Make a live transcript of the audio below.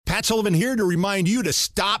Matt Sullivan here to remind you to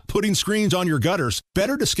stop putting screens on your gutters.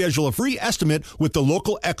 Better to schedule a free estimate with the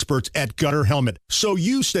local experts at Gutter Helmet so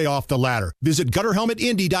you stay off the ladder. Visit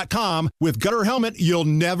GutterHelmetIndy.com. With Gutter Helmet, you'll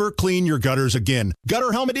never clean your gutters again.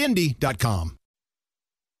 GutterHelmetIndy.com.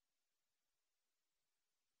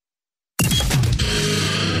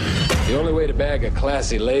 The only way to bag a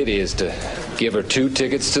classy lady is to give her 2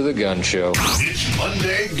 tickets to the gun show. It's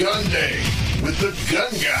Monday Gun Day with the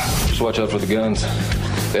Gun Guy. Just watch out for the guns.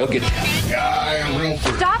 They'll get you. Guy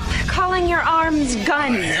Relford. Stop calling your arms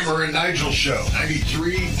guns. The Hammer and Nigel Show,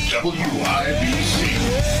 93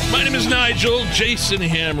 WIBC. My name is Nigel. Jason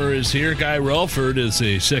Hammer is here. Guy Relford is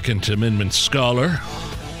a Second Amendment scholar,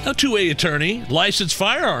 a 2A attorney, licensed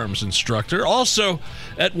firearms instructor, also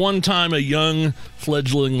at one time a young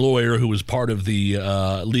fledgling lawyer who was part of the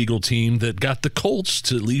legal team that got the Colts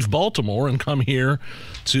to leave Baltimore and come here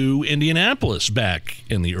to Indianapolis back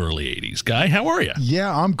in the early 80s. Guy, how are you?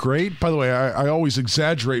 Yeah, I'm great. By the way, I always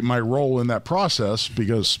exaggerate my role in that process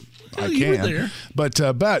because I can.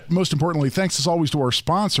 But most importantly, thanks as always to our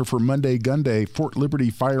sponsor for Monday Gun Day, Fort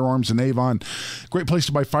Liberty Firearms in Avon. Great place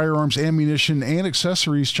to buy firearms, ammunition, and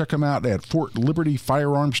accessories. Check them out at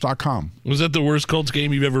FortLibertyFirearms.com. Was that the worst Colts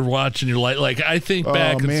game you've ever watched in your life? Like, I think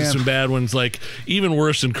back to some bad ones, like even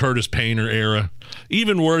worse than Curtis Painter era.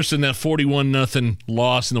 Even worse than that 41-0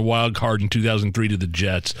 loss in the wild card in 2003 to the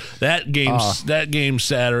Jets. That game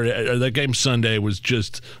Sunday was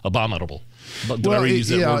just abominable. But did I use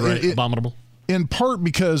that word right? Abominable? In part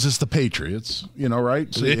because it's the Patriots,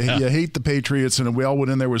 right? So you hate the Patriots, and we all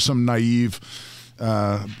went in there with some naive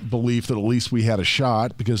belief that at least we had a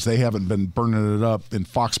shot because they haven't been burning it up in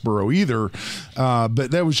Foxborough either.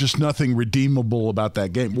 But there was just nothing redeemable about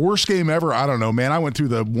that game. Worst game ever? I don't know, man. I went through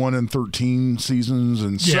the 1-13 seasons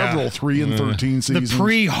and several 3-13 seasons. The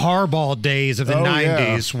pre-Harbaugh days of the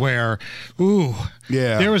 90s where,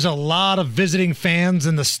 there was a lot of visiting fans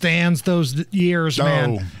in the stands those years,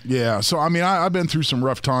 man. Oh, yeah. So, I mean, I've been through some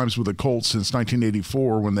rough times with the Colts since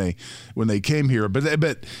 1984 when they came here.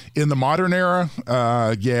 But in the modern era,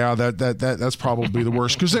 that's probably the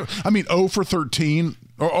worst. Because, 0 for 13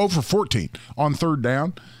 or 0 for 14 on third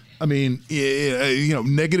down. I mean,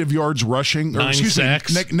 negative yards rushing. 9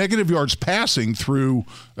 sacks. Negative yards passing through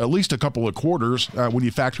at least a couple of quarters when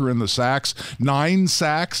you factor in the sacks. 9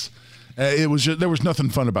 sacks. There was nothing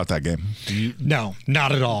fun about that game. No,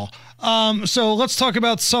 not at all. So let's talk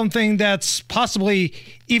about something that's possibly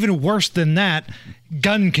even worse than that,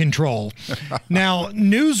 gun control. Now,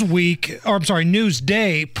 Newsday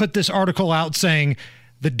put this article out saying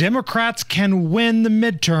the Democrats can win the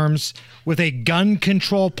midterms with a gun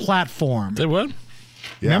control platform. They would?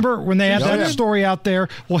 Yeah. Remember when they had that story out there?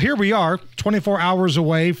 Well, here we are, 24 hours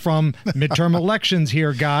away from midterm elections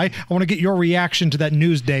here, Guy. I want to get your reaction to that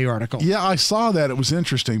Newsday article. Yeah, I saw that. It was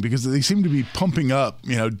interesting because they seem to be pumping up,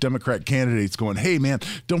 Democrat candidates going, hey, man,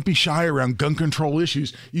 don't be shy around gun control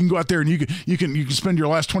issues. You can go out there and you can spend your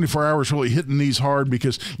last 24 hours really hitting these hard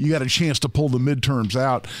because you got a chance to pull the midterms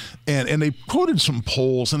out. And they quoted some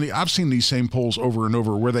polls, and I've seen these same polls over and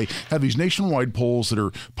over where they have these nationwide polls that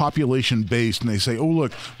are population-based, and they say, oh,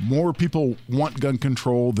 look, more people want gun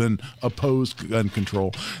control than oppose gun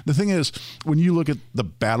control. The thing is, when you look at the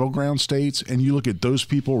battleground states and you look at those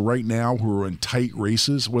people right now who are in tight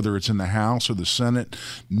races, whether it's in the House or the Senate,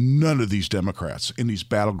 none of these Democrats in these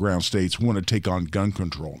battleground states want to take on gun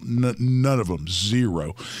control. None of them,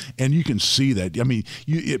 zero. And you can see that. I mean,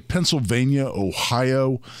 Pennsylvania,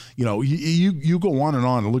 Ohio, you go on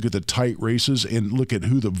and look at the tight races and look at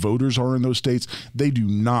who the voters are in those states. They do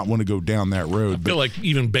not want to go down that road. I feel like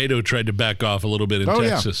even Beto tried to back off a little bit in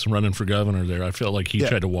Texas, running for governor there. I felt like he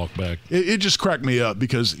tried to walk back. It just cracked me up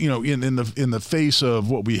because, in the face of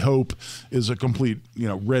what we hope is a complete,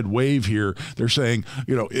 red wave here, they're saying,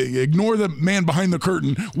 ignore the man behind the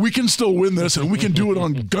curtain. We can still win this, and we can do it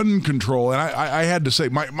on gun control. And I had to say,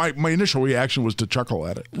 my initial reaction was to chuckle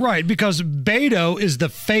at it. Right, because Beto is the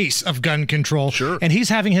face of gun control. Sure. And he's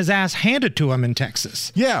having his ass handed to him in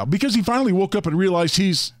Texas. Yeah, because he finally woke up and realized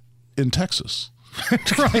he's in Texas.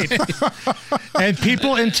 Right. And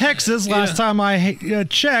people in Texas, last time I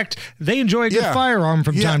checked, they enjoy a good firearm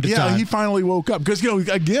from time to time. Yeah, he finally woke up. Because,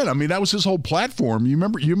 again, that was his whole platform. You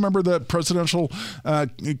remember the presidential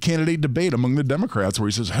candidate debate among the Democrats where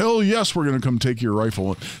he says, hell yes, we're going to come take your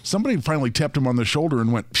rifle. Somebody finally tapped him on the shoulder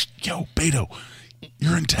and went, yo, Beto,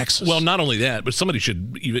 you're in Texas. Well, not only that, but somebody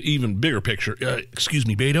should, even bigger picture, excuse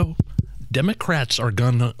me, Beto, Democrats are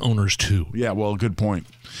gun owners too. Yeah, well, good point.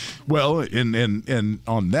 Well, and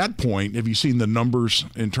on that point, have you seen the numbers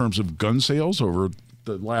in terms of gun sales over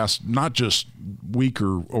the last not just week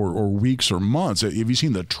or weeks or months. Have you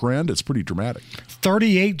seen the trend? It's pretty dramatic.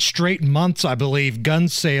 38 straight months, I believe, gun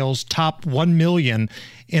sales topped 1 million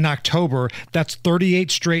in October. That's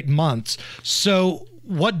 38 straight months. So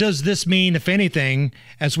what does this mean, if anything,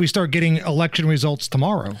 as we start getting election results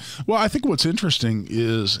tomorrow? Well, I think what's interesting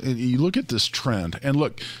is you look at this trend, and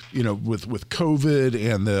look, with COVID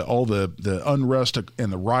and all the unrest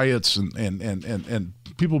and the riots and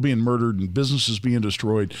people being murdered and businesses being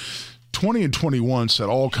destroyed. 20 and 21 set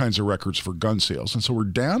all kinds of records for gun sales, and so we're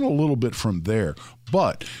down a little bit from there.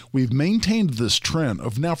 But we've maintained this trend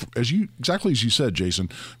of now, exactly as you said, Jason,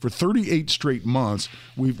 for 38 straight months,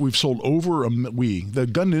 we've sold the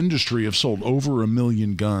gun industry have sold over 1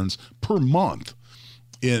 million guns per month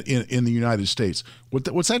in the United States.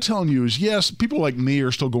 What's that telling you is, yes, people like me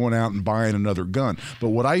are still going out and buying another gun. But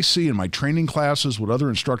what I see in my training classes, what other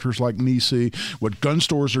instructors like me see, what gun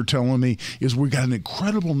stores are telling me is we've got an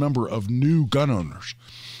incredible number of new gun owners.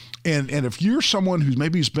 And if you're someone who's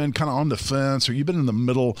maybe been kind of on the fence, or you've been in the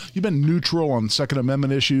middle, you've been neutral on Second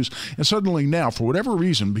Amendment issues, and suddenly now, for whatever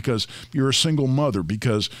reason, because you're a single mother,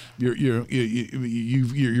 because the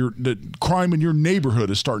crime in your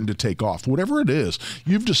neighborhood is starting to take off, whatever it is,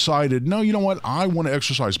 you've decided, no, you know what, I want to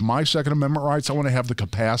exercise my Second Amendment rights. I want to have the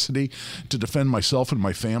capacity to defend myself and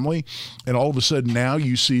my family. And all of a sudden now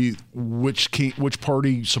you see which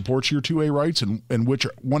party supports your 2A rights and which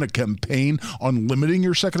want to campaign on limiting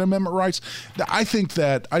your Second Amendment rights. I think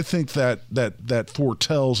that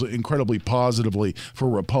foretells incredibly positively for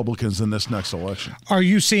Republicans in this next election. Are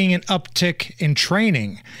you seeing an uptick in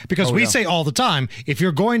training? Because we say all the time, if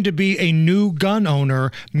you're going to be a new gun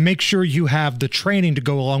owner, make sure you have the training to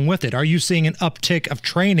go along with it. Are you seeing an uptick of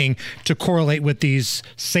training to correlate with these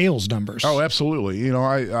sales numbers? Oh, absolutely.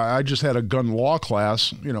 I just had a gun law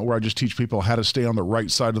class, where I just teach people how to stay on the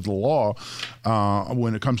right side of the law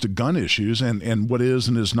when it comes to gun issues and what is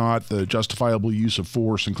and is not the justifiable use of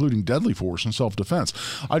force, including deadly force in self-defense.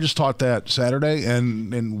 I just taught that Saturday,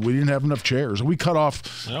 and we didn't have enough chairs. We cut off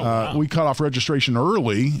registration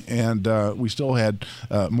early, and we still had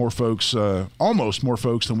almost more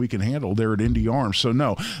folks than we can handle there at Indy Arms. So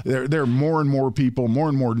no, there are more and more people, more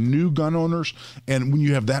and more new gun owners, and when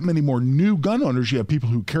you have that many more new gun owners, you have people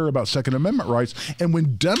who care about Second Amendment rights. And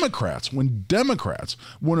when Democrats want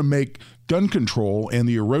to make gun control and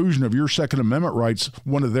the erosion of your Second Amendment rights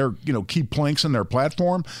one of their key planks in their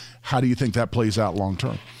platform, how do you think that plays out long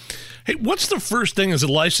term? Hey, what's the first thing as a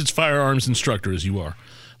licensed firearms instructor, as you are,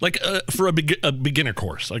 like for a beginner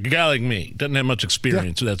course, like a guy like me, doesn't have much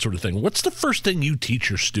experience with that sort of thing? What's the first thing you teach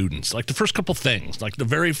your students? Like the first couple things, like the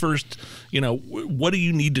very first, what do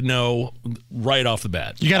you need to know right off the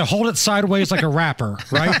bat? You got to hold it sideways like a rapper,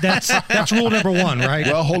 right? That's rule number one, right?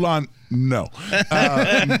 Well, hold on. No.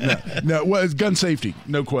 No. Well, it's gun safety,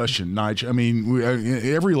 no question, Nige. I mean,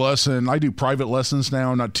 every lesson, I do private lessons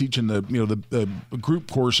now. I'm not teaching the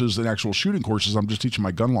group courses and actual shooting courses. I'm just teaching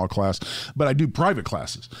my gun law class, but I do private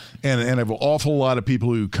classes, and I have an awful lot of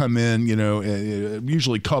people who come in,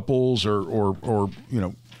 usually couples or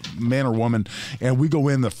man or woman, and we go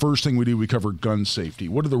in. The first thing we do, we cover gun safety.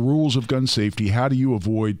 What are the rules of gun safety? How do you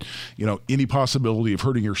avoid any possibility of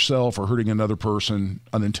hurting yourself or hurting another person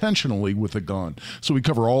unintentionally with a gun? So we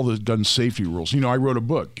cover all the gun safety rules. I wrote a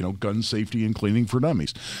book, Gun Safety and Cleaning for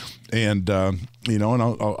Dummies, and and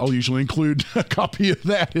I'll usually include a copy of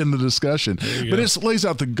that in the discussion. But it lays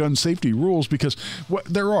out the gun safety rules, because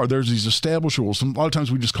there's these established rules. And a lot of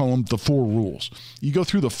times we just call them the 4 rules. You go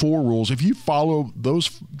through the 4 rules. If you follow those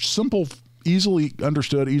simple, easily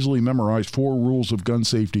understood, easily memorized 4 rules of gun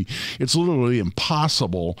safety, it's literally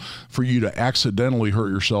impossible for you to accidentally hurt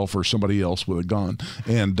yourself or somebody else with a gun.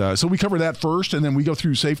 And so we cover that first, and then we go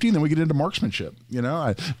through safety, and then we get into marksmanship,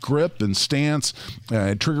 grip and stance,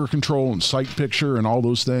 trigger control and sight picture and all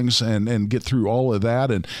those things, and get through all of that.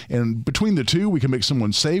 And between the two, we can make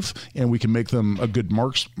someone safe, and we can make them a good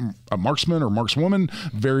marksman or markswoman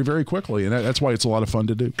very, very quickly. And that's why it's a lot of fun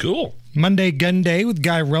to do. Cool. Monday Gun Day with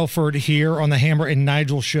Guy Relford here on the Hammer and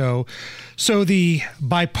Nigel show. So the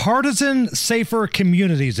Bipartisan Safer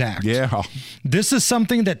Communities Act. Yeah. This is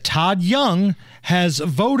something that Todd Young has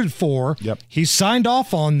voted for. Yep. He signed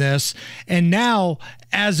off on this, and now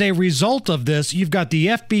as a result of this, you've got the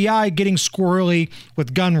FBI getting squirrely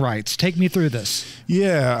with gun rights. Take me through this.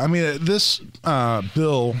 Yeah, I mean, this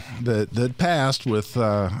bill that passed with,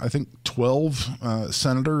 I think, 12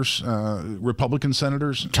 senators, Republican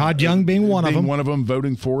senators. Todd Young being one of them. One of them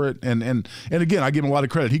voting for it. And again, I give him a lot of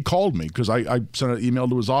credit. He called me because I sent an email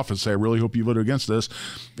to his office saying, I really hope you voted against this.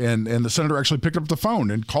 And the senator actually picked up the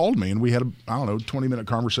phone and called me, and we had a 20-minute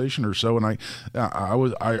conversation or so. And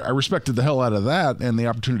I respected the hell out of that and the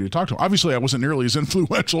opportunity to talk to him. Obviously, I wasn't nearly as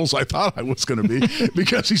influential as I thought I was going to be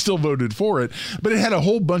because he still voted for it. But it had a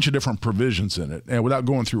whole bunch of different provisions in it. And without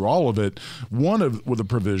going through all of it, one of the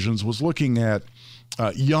provisions was looking at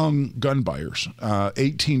young gun buyers,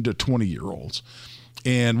 18 to 20-year-olds.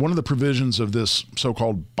 And one of the provisions of this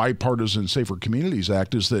so-called Bipartisan Safer Communities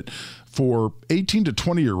Act is that for 18 to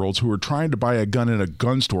 20-year-olds who are trying to buy a gun in a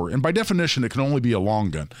gun store, and by definition, it can only be a long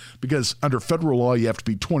gun, because under federal law, you have to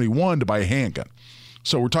be 21 to buy a handgun.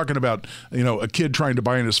 So we're talking about, a kid trying to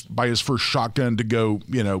buy his first shotgun to go,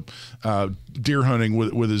 deer hunting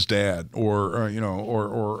with his dad, or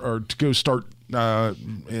to go start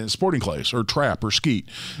in sporting clays or trap or skeet,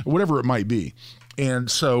 whatever it might be.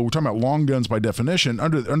 And so we're talking about long guns by definition.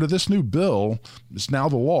 Under this new bill, it's now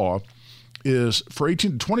the law, is for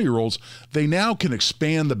 18 to 20-year-olds, they now can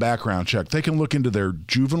expand the background check. They can look into their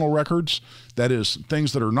juvenile records. That is,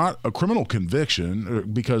 things that are not a criminal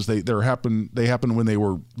conviction because they happened when they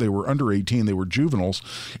were under 18, they were juveniles.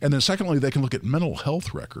 And then secondly, they can look at mental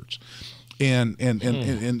health records. And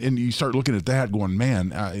you start looking at that going, man,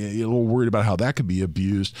 you're a little worried about how that could be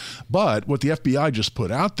abused. But what the FBI just put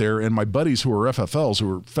out there, and my buddies who are FFLs,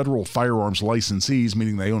 who are federal firearms licensees,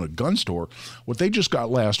 meaning they own a gun store, what they just got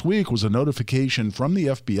last week was a notification from the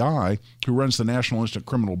FBI, who runs the National Instant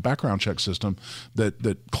Criminal Background Check System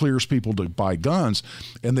that clears people to buy guns.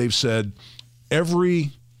 And they've said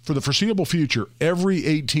for the foreseeable future, every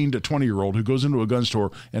 18 to 20-year-old who goes into a gun store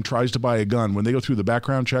and tries to buy a gun, when they go through the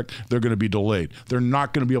background check, they're going to be delayed. They're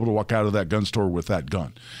not going to be able to walk out of that gun store with that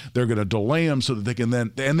gun. They're going to delay them so that they can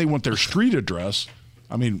and they want their street address.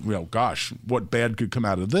 I mean, gosh, what bad could come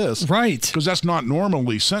out of this? Right. Because that's not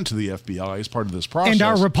normally sent to the FBI as part of this process. And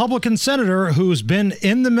our Republican senator, who's been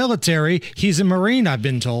in the military, he's a Marine, I've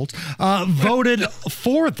been told, voted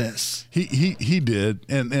for this. He did.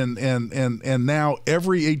 And now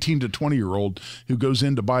every 18 to 20-year-old who goes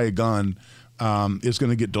in to buy a gun is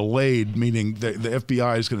going to get delayed, meaning the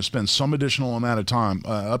FBI is going to spend some additional amount of time,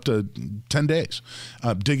 up to 10 days,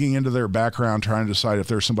 digging into their background, trying to decide if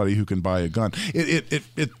there's somebody who can buy a gun.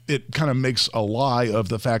 It kind of makes a lie of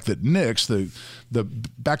the fact that NICS, the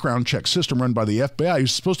background check system run by the FBI,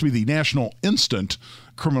 is supposed to be the national instant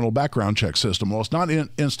criminal background check system. Well, it's not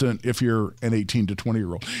instant if you're an 18 to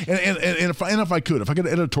 20-year-old. And if I could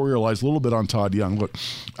editorialize a little bit on Todd Young, look,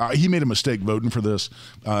 he made a mistake voting for this.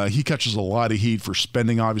 He catches a lot of heat for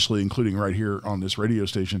spending, obviously, including right here on this radio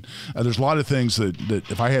station. There's a lot of things that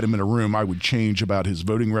if I had him in a room, I would change about his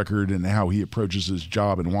voting record and how he approaches his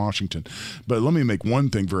job in Washington. But let me make one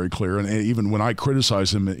thing very clear, and even when I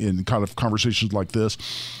criticize him in kind of conversations like this,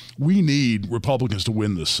 we need Republicans to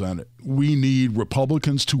win the Senate. We need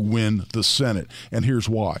Republicans to win the Senate. And here's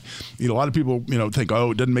why. A lot of people, think,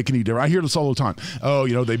 it doesn't make any difference. I hear this all the time.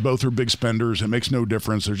 They both are big spenders. It makes no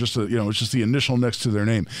difference. They're just, it's just the initial next to their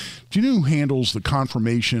name. Do you know who handles the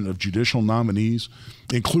confirmation of judicial nominees,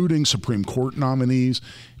 including Supreme Court nominees?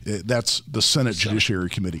 That's the Senate Judiciary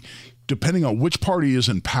Committee. Depending on which party is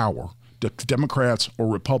in power, Democrats or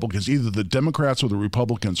Republicans, either the Democrats or the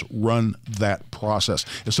Republicans run that process.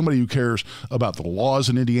 As somebody who cares about the laws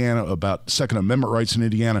in Indiana, about Second Amendment rights in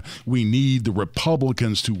Indiana, we need the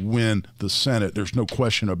Republicans to win the Senate. There's no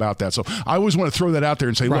question about that. So I always want to throw that out there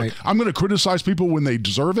and say, look, I'm going to criticize people when they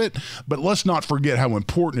deserve it, but let's not forget how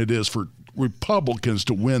important it is for Republicans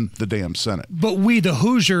to win the damn Senate. But we, the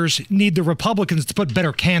Hoosiers, need the Republicans to put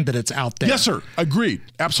better candidates out there. Yes, sir. Agreed.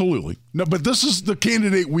 Absolutely. No, but this is the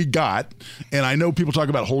candidate we got. And I know people talk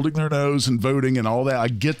about holding their nose and voting and all that. I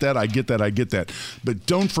get that. But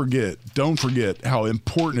don't forget how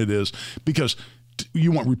important it is, because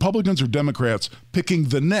you want Republicans or Democrats picking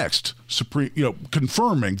the next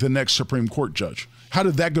confirming the next Supreme Court judge. How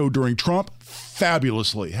did that go during Trump?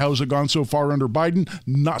 Fabulously. How has it gone so far under Biden?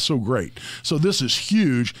 Not so great. So this is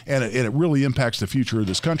huge, and it really impacts the future of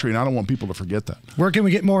this country, and I don't want people to forget that. Where can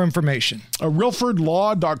we get more information?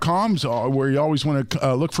 RelfordLaw.com is where you always want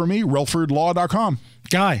to look for me, RelfordLaw.com.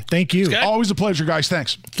 Guy, thank you. Always a pleasure, guys.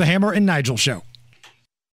 Thanks. The Hammer and Nigel Show.